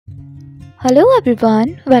Hello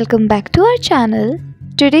everyone, welcome back to our channel.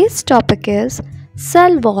 Today's topic is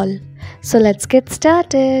cell wall. So let's get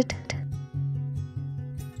started.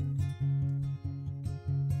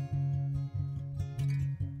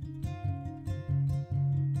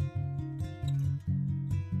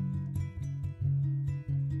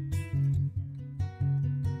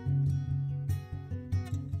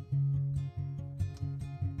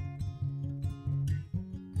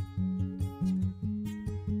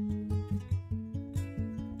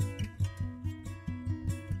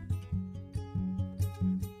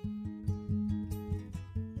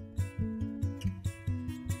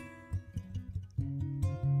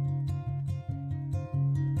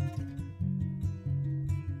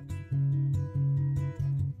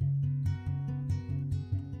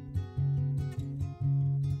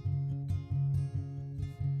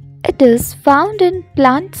 It is found in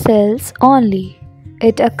plant cells only.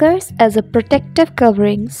 It occurs as a protective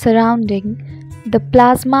covering surrounding the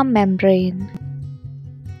plasma membrane.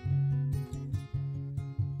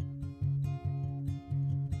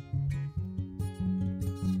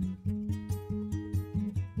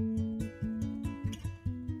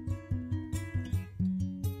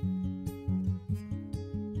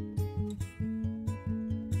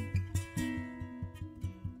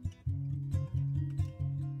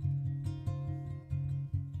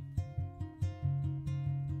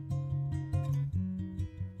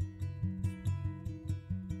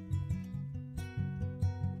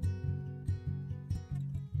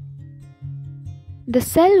 The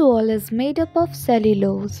cell wall is made up of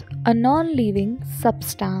cellulose, a non-living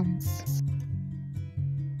substance.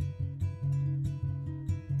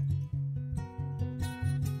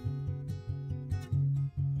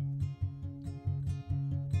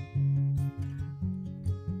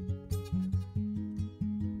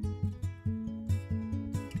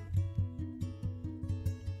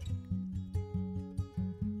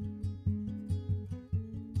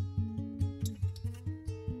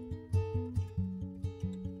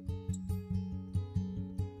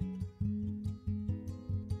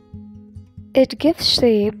 It gives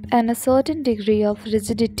shape and a certain degree of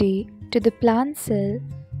rigidity to the plant cell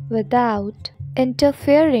without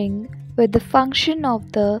interfering with the function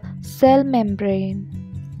of the cell membrane.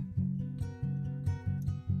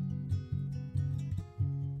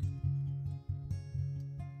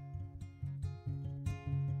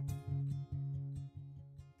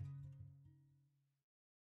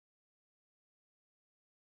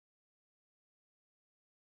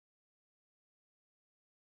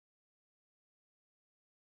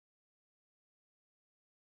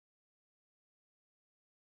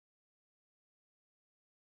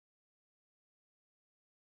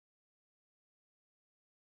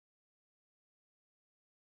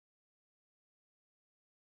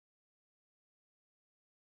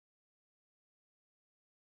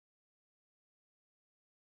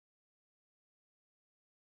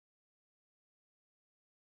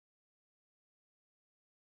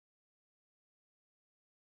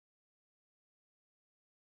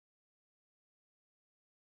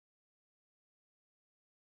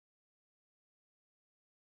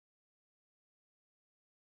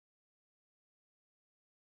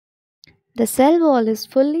 The cell wall is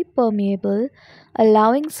fully permeable,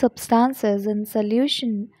 allowing substances in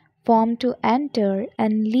solution form to enter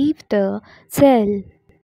and leave the cell.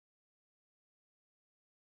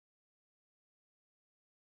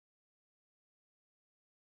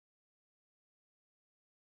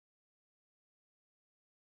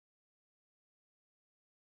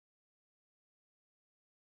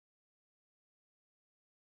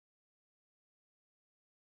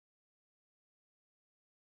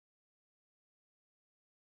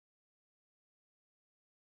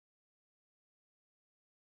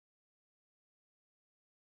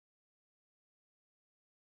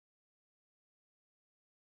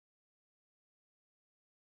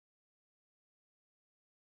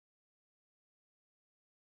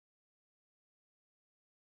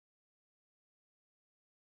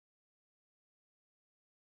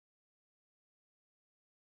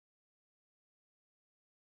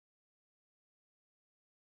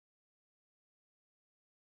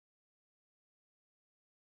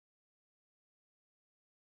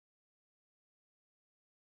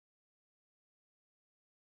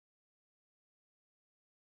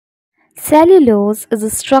 Cellulose is a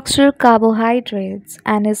structural carbohydrate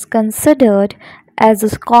and is considered as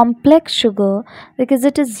a complex sugar because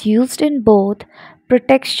it is used in both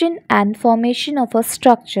protection and formation of a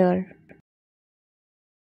structure.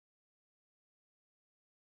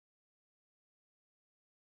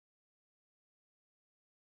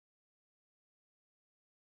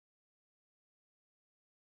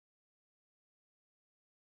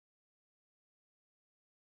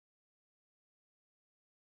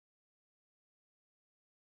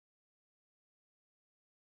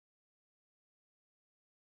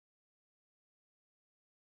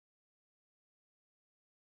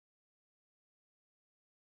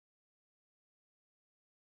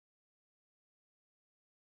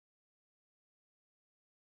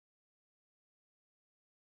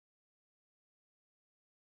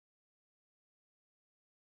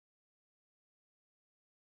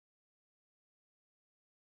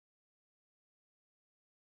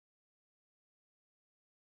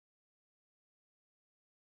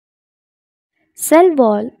 Cell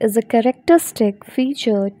wall is a characteristic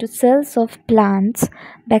feature to cells of plants,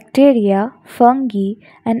 bacteria, fungi,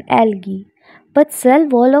 and algae. But cell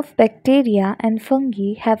wall of bacteria and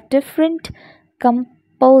fungi have different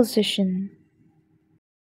composition.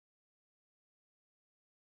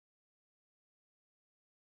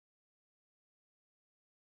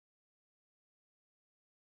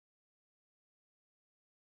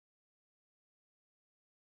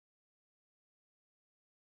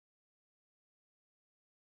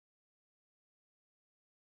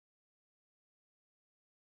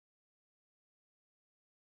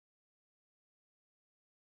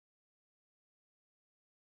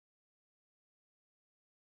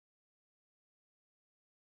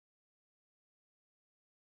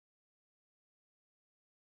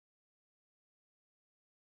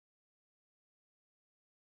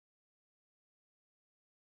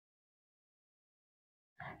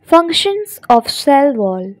 Functions of cell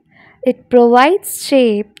wall. It provides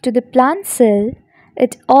shape to the plant cell.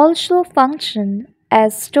 It also functions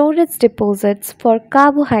as storage deposits for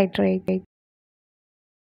carbohydrate.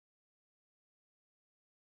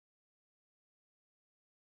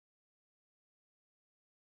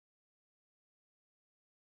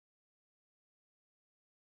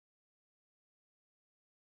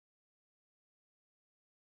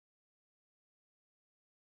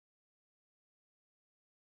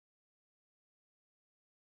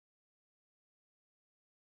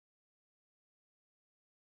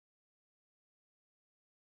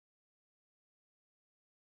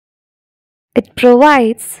 It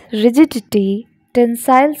provides rigidity,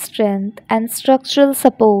 tensile strength, and structural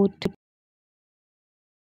support.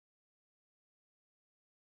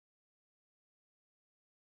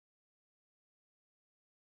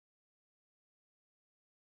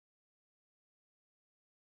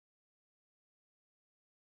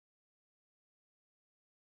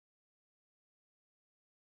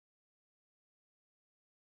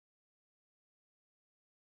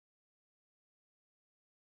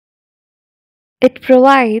 It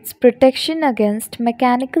provides protection against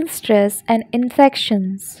mechanical stress and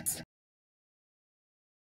infections.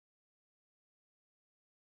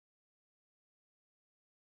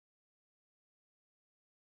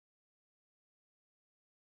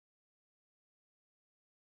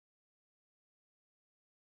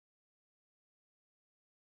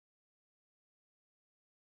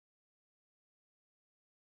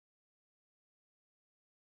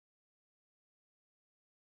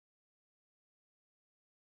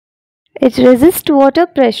 It resists water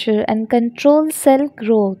pressure and controls cell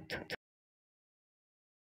growth.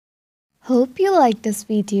 Hope you liked this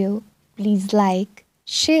video. Please like,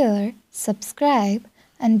 share, subscribe,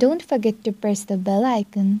 and don't forget to press the bell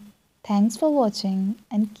icon. Thanks for watching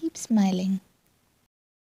and keep smiling.